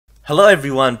Hello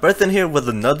everyone, Berthan here with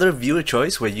another viewer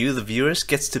choice where you, the viewers,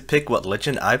 gets to pick what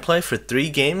legend I play for 3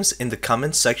 games in the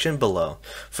comments section below.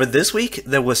 For this week,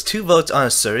 there was 2 votes on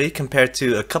Asuri compared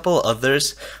to a couple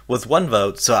others with 1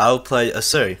 vote, so I will play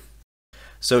Asuri.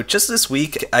 So just this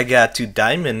week, I got to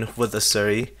Diamond with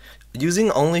Asuri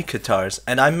using only katars,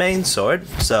 and I main sword,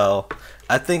 so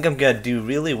I think I'm gonna do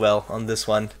really well on this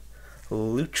one.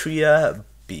 Lutria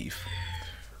Beef.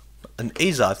 An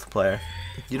Azoth player.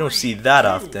 You don't see that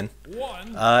often.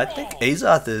 I think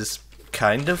Azoth is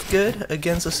kind of good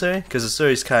against Asuri, because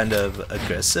Asuri is kind of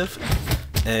aggressive,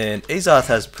 and Azoth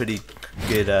has pretty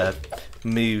good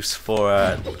moves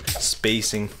for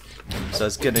spacing, so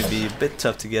it's going to be a bit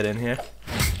tough to get in here.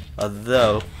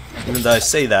 Although, even though I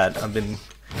say that, I've been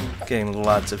getting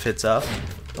lots of hits off.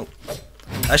 Oh,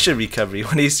 I should recovery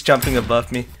when he's jumping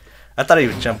above me. I thought he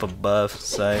would jump above,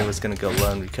 so I was going to go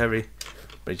low in recovery,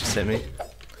 but he just hit me.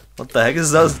 What the heck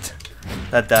is those?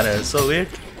 That downer is so weird.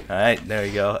 Alright, there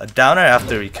we go. A downer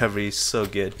after recovery is so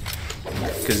good,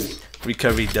 because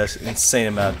recovery does an insane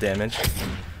amount of damage.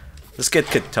 Let's get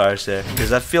katars there,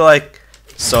 because I feel like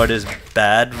sword is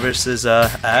bad versus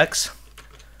axe,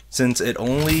 since it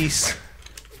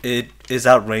is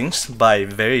outranged by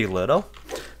very little.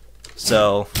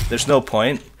 So there's no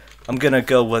point. I'm gonna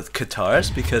go with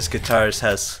katars, because katars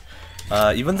has,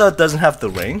 even though it doesn't have the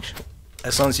range,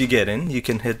 as long as you get in, you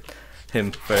can hit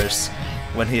him first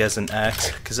when he has an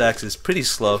axe, because axe is pretty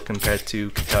slow compared to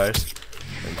katars.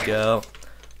 There we go.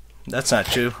 That's not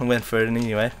true. I went for it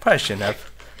anyway. Probably shouldn't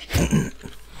have.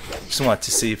 Just wanted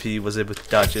to see if he was able to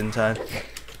dodge in time.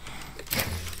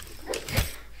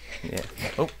 Yeah.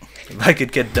 Oh, if I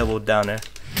could get doubled down there.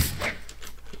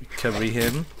 Recovery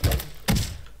him.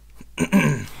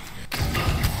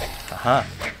 Aha.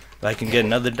 If I can get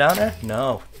another down there?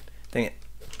 No. Dang it.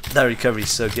 That recovery is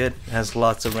so good. It has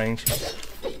lots of range.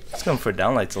 It's going for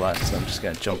downlights a lot, so I'm just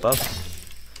going to jump up.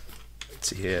 Let's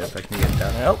see here if I can get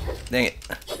down there. Oh, dang it.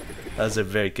 That was a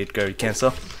very good gravity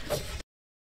cancel.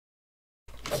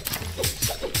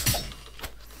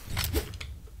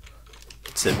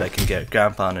 Let's see if I can get a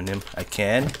ground pound on him. I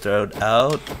can. Throw it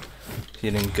out.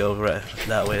 He didn't go right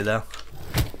that way though.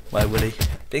 Why would he?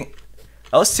 Dang.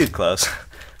 I was too close.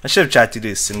 I should have tried to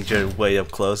do a signature way up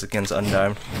close against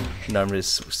unarmed. Unarmed is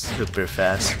super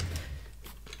fast,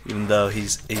 even though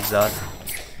he's Azoth.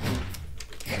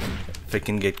 If I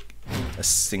can get a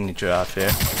signature off here.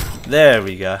 There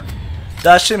we go.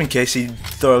 Dodge him in case he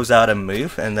throws out a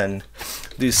move, and then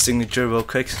do signature real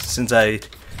quick, since I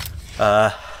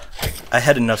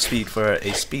had enough speed for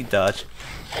a speed dodge.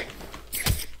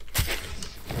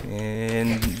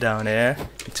 And down air,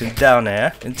 into down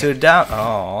air, into down.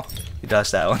 Oh. He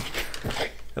dodged that one.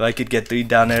 If I could get 3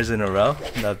 down airs in a row,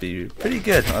 that'd be pretty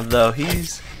good. Although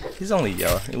he's only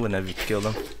yellow, it wouldn't have killed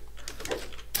him.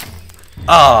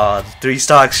 Ah, oh,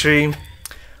 3-star extreme.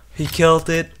 He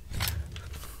killed it.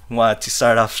 Wanted to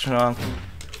start off strong.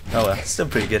 Oh well, still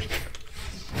pretty good.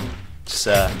 Just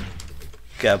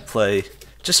gotta play,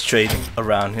 just trade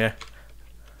around here.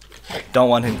 Don't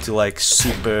want him to like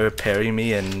super parry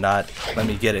me and not let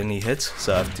me get any hits,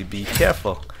 so I have to be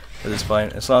careful. At this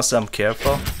point, as long as I'm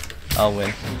careful, I'll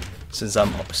win, since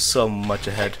I'm so much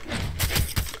ahead.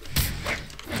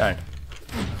 Darn.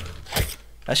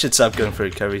 I should stop going for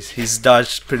recoveries. He's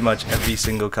dodged pretty much every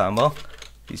single combo.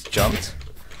 He's jumped.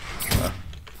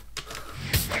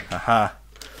 Haha.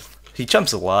 He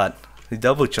jumps a lot. He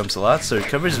double jumps a lot, so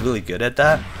recovery is really good at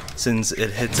that, since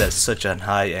it hits at such a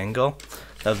high angle.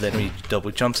 Then when he double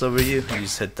jumps over you, you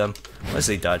just hit them. Unless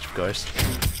they dodge, of course.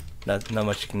 Not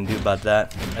much you can do about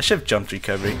that. I should have jumped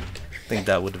recovery. I think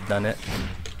that would have done it.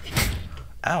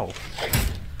 Ow.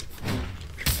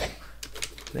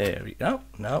 There we go.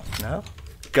 No.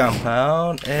 Ground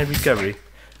pound and recovery.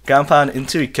 Ground pound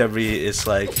into recovery is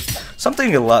like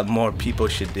something a lot more people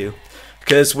should do.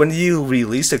 Because when you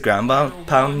release a ground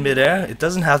pound midair, it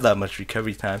doesn't have that much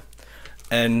recovery time.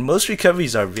 And most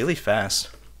recoveries are really fast.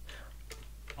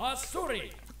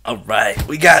 Asuri. Alright,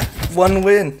 we got 1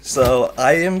 win, so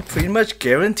I am pretty much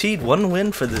guaranteed 1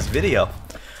 win for this video.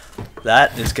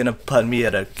 That is gonna put me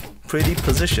at a pretty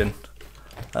position.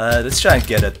 Let's try and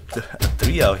get a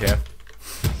 3-0 here.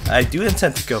 I do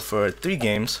intend to go for 3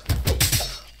 games,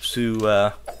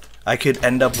 so I could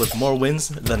end up with more wins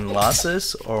than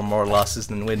losses, or more losses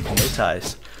than wins, no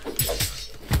ties.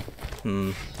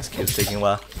 This keeps taking a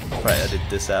while. Probably edit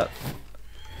this out.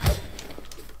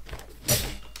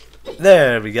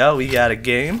 There we go, we got a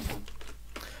game.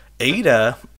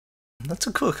 Ada, that's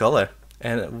a cool color,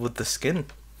 and with the skin,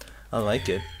 I like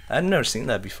it. I've never seen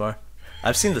that before.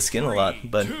 I've seen the skin a lot,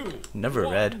 but never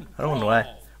red. I don't know why.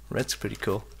 Red's pretty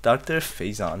cool. Dr.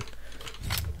 Phazon.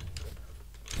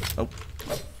 Oh,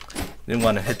 didn't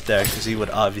want to hit there because he would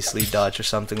obviously dodge or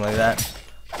something like that.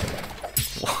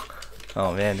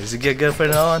 Oh man, does he get good for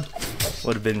another one?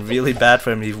 Would have been really bad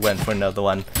for him if he went for another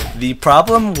one. The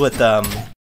problem with the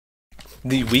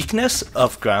weakness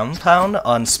of ground pound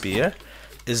on spear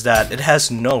is that it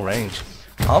has no range,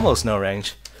 almost no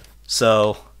range.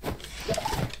 So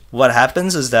what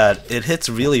happens is that it hits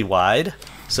really wide,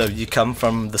 so if you come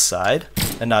from the side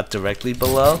and not directly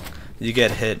below, you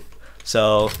get hit.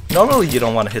 So normally you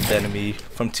don't want to hit the enemy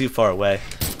from too far away,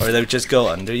 or they would just go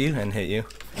under you and hit you.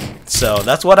 So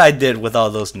that's what I did with all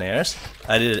those nairs.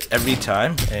 I did it every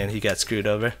time and he got screwed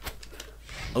over.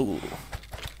 Oh.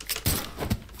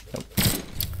 Nope.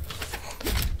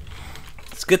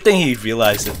 It's a good thing he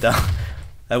realized it though.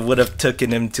 I would have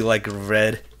taken him to like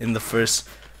red in the first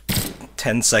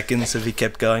 10 seconds if he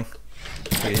kept going.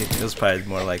 It was probably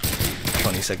more like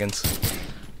 20 seconds.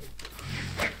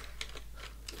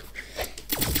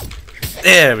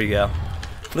 There we go.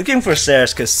 Looking for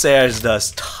Sars because Sars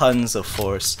does tons of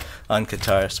force on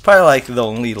katars. Probably like the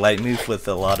only light move with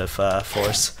a lot of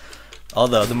force.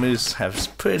 Although the moves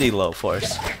have pretty low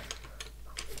force.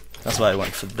 That's why I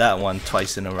went for that one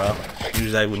twice in a row.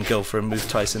 Usually I wouldn't go for a move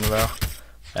twice in a row.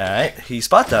 Alright, he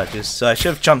spot dodges, so I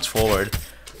should have jumped forward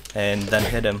and then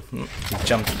hit him. He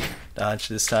jumped dodge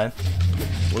this time.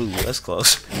 Ooh, that's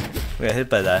close. We got hit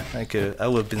by that. I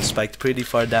would have been spiked pretty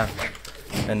far down.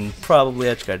 And probably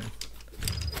edgeguarded.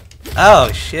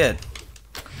 Oh shit.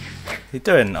 He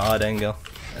threw it at an odd angle,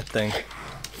 I think.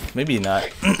 Maybe not.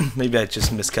 Maybe I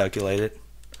just miscalculated.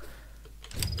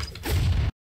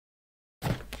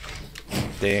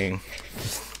 Dang.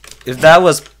 If that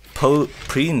was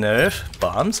pre-nerf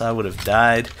bombs, I would have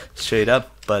died straight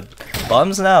up. But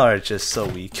bombs now are just so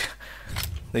weak.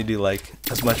 They do like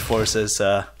as much force as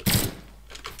a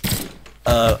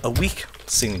weak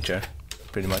signature,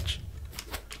 pretty much.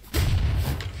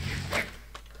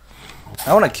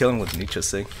 I want to kill him with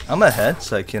Nietzsche's thing. I'm ahead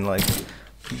so I can like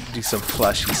do some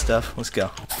flashy stuff. Let's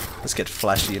go. Let's get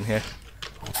flashy in here.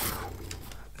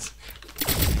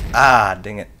 Ah,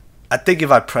 dang it. I think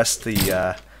if I pressed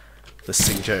the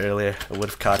signature earlier, I would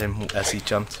have caught him as he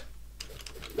jumped.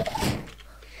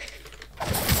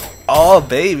 Oh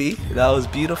baby, that was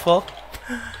beautiful.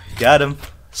 Got him.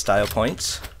 Style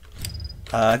points.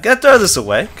 Gotta throw this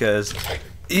away because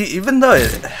even though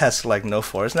it has like no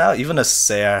force now, even a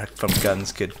Sair from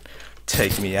guns could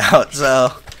take me out.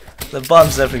 So the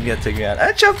bomb's definitely gonna take me out.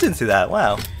 I jumped into that.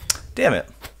 Wow, damn it.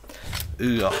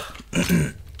 Ooh.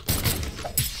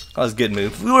 That was a good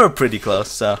move. We were pretty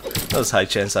close, so there was a high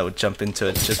chance I would jump into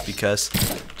it just because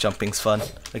jumping's fun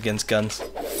against guns.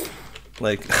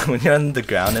 Like when you're on the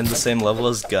ground in the same level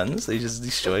as guns, they just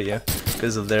destroy you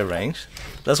because of their range.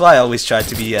 That's why I always try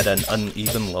to be at an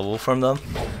uneven level from them.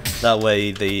 That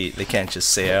way they can't just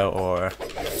Sair or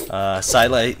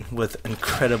sidelight with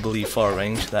incredibly far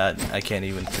range that I can't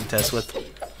even contest with.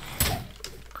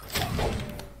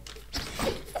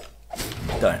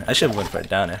 Darn, I should have went for a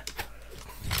downer.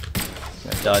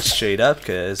 Dodge straight up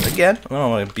because again, I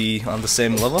don't want to be on the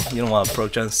same level. You don't want to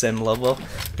approach on the same level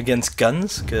against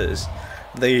guns because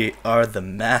they are the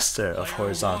master of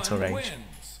horizontal range.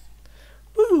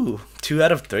 Woo! 2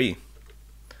 out of 3.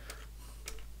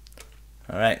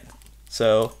 Alright,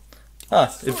 so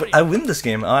if I win this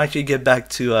game, I'll actually get back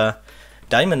to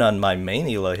diamond on my main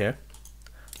elo here.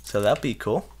 So that'd be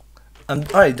cool. I'm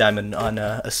already diamond on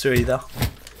Asuri though.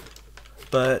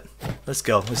 But let's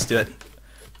go, let's do it.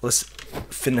 Let's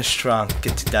finish strong,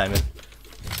 get to diamond.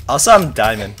 Also, I'm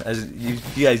diamond, as you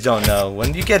guys don't know.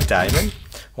 When you get diamond,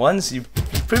 once you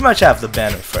pretty much have the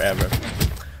banner forever.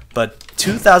 But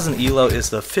 2000 elo is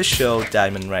the official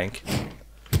diamond rank.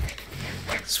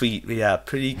 Sweet, yeah,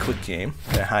 pretty quick game.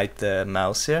 Gonna hide the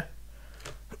mouse here.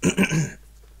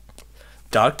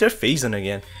 Dr. Phazon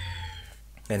again.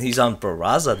 And he's on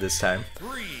Barraza this time.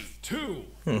 3, 2,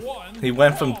 1. He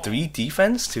went from 3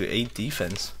 defense to 8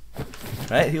 defense.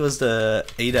 Right, he was the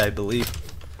 8, I believe.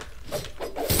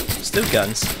 Still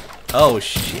guns. Oh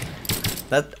shit.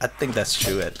 I think that's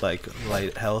true at like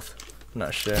light health. I'm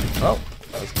not sure. Oh,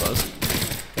 that was close.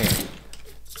 Dang.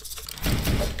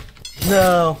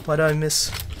 No, why did I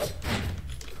miss?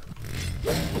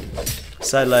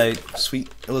 Sidelight, sweet.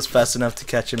 It was fast enough to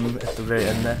catch him at the very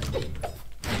end there.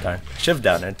 Darn, should have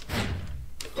downed it.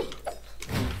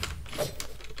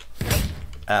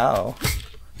 Ow.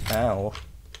 Ow.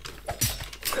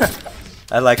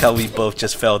 I like how we both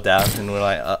just fell down and we're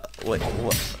like, wait,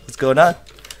 what's going on?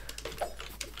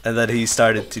 And then he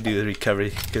started to do the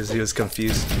recovery because he was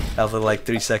confused. After like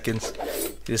 3 seconds,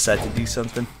 he decided to do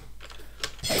something.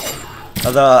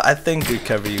 Although I think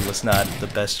recovery was not the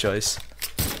best choice.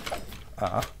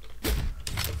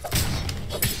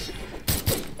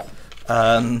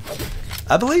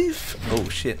 I believe. Oh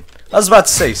shit! I was about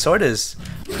to say sword is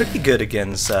pretty good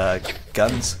against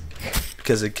guns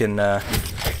because it can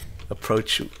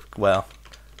approach well.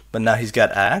 But now he's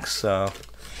got axe, so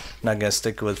not gonna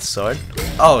stick with sword.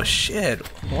 Oh shit!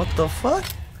 What the fuck?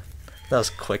 That was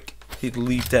quick. He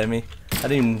leaped at me. I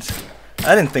didn't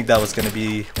think that was gonna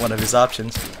be one of his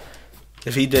options.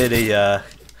 If he did a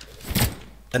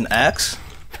an axe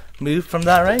move from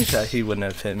that range, he wouldn't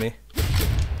have hit me.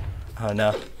 Oh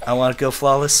no! I want to go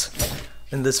flawless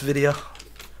in this video.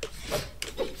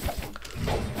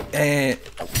 And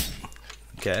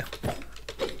okay.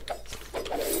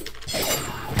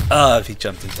 Oh, if he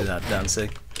jumped into that down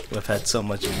sig, would have had so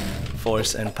much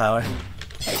force and power.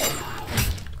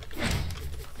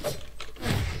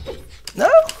 No!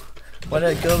 Why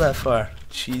did I go that far?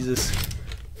 Jesus.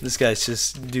 This guy's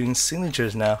just doing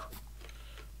signatures now.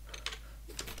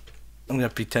 I'm gonna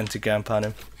pretend to ground pound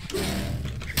him.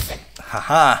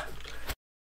 Haha!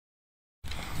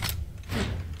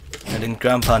 I didn't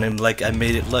ground pound him like I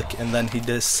made it look, and then he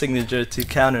did a signature to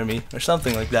counter me, or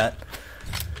something like that.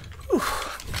 Whew.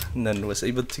 And then was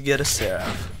able to get a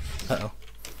seraph. Uh-oh.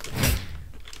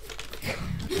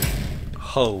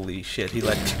 Holy shit,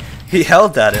 he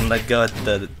held that and let go at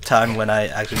the time when I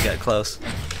actually got close.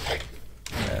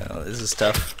 This is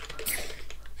tough.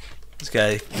 This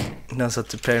guy knows how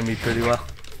to parry me pretty well.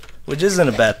 Which isn't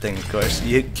a bad thing, of course.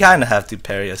 You kinda have to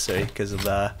parry Asuri because of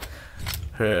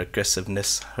her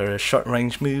aggressiveness, her short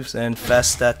range moves and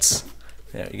fast stats.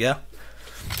 There we go.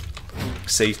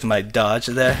 Saved my dodge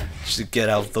there, just to get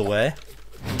out of the way.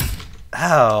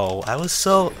 Ow, I was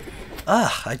so...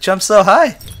 I jumped so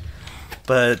high!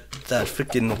 But that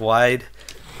freaking wide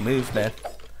move, man.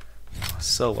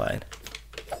 So wide.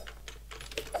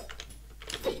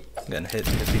 I'm gonna hit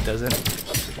him if he doesn't.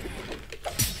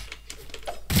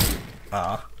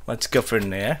 Let's go for a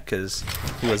nair, because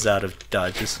he was out of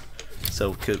dodges.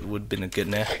 So it would have been a good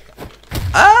nair.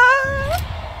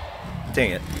 Ah!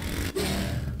 Dang it.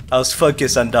 I was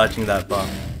focused on dodging that bomb.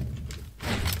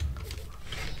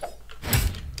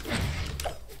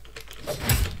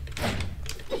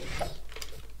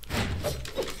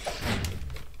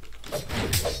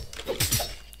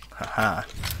 Haha.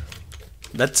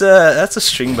 That's a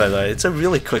string, by the way. It's a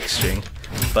really quick string.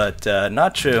 But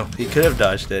not true. He could have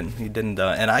dodged it. He didn't though.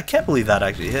 And I can't believe that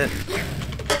actually hit.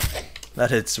 That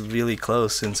hits really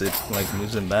close since it like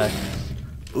moves him back.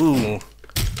 Ooh.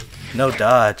 No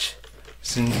dodge.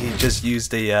 Since he just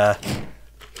used a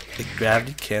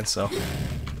gravity cancel.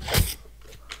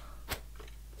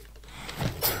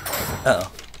 Uh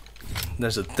oh.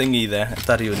 There's a thingy there. I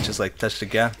thought he would just like touch the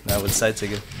ground. That would side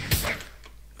sig him.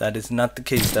 That is not the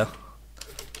case though.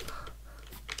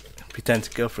 Pretend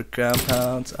to go for ground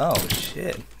pounds. Oh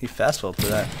shit. He fastballed for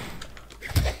that.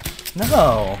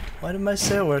 No! Why did my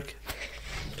sail work?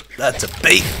 That's a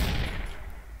bait!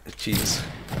 Jeez.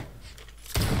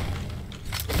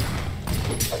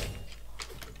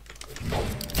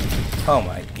 Oh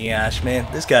my gosh, man.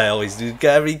 This guy always do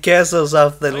gravity cancels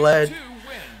off the ledge.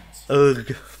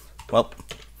 Ugh. Well,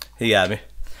 he got me.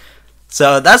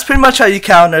 So that's pretty much how you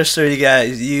counter Asuri,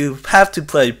 guys. You have to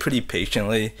play pretty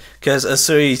patiently because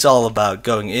Asuri is all about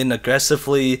going in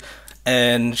aggressively,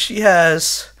 and she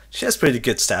has pretty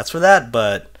good stats for that.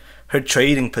 But her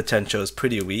trading potential is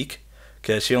pretty weak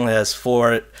because she only has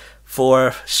four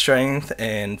strength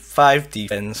and 5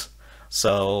 defense.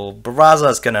 So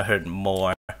Brawlhalla is gonna hurt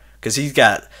more because he's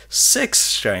got 6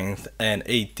 strength and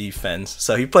 8 defense.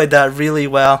 So he played that really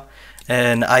well,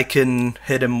 and I can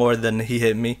hit him more than he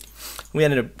hit me. We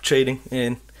ended up trading,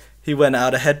 and he went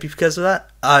out ahead because of that.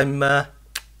 I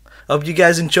hope you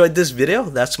guys enjoyed this video.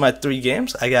 That's my 3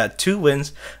 games. I got 2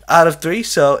 wins out of 3,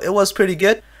 so it was pretty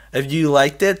good. If you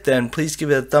liked it, then please give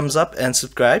it a thumbs up and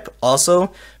subscribe.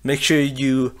 Also, make sure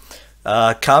you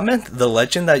comment the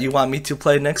legend that you want me to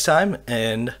play next time,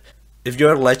 and if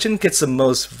your legend gets the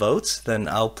most votes, then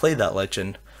I'll play that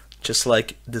legend, just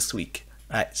like this week.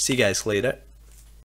 Alright, see you guys later.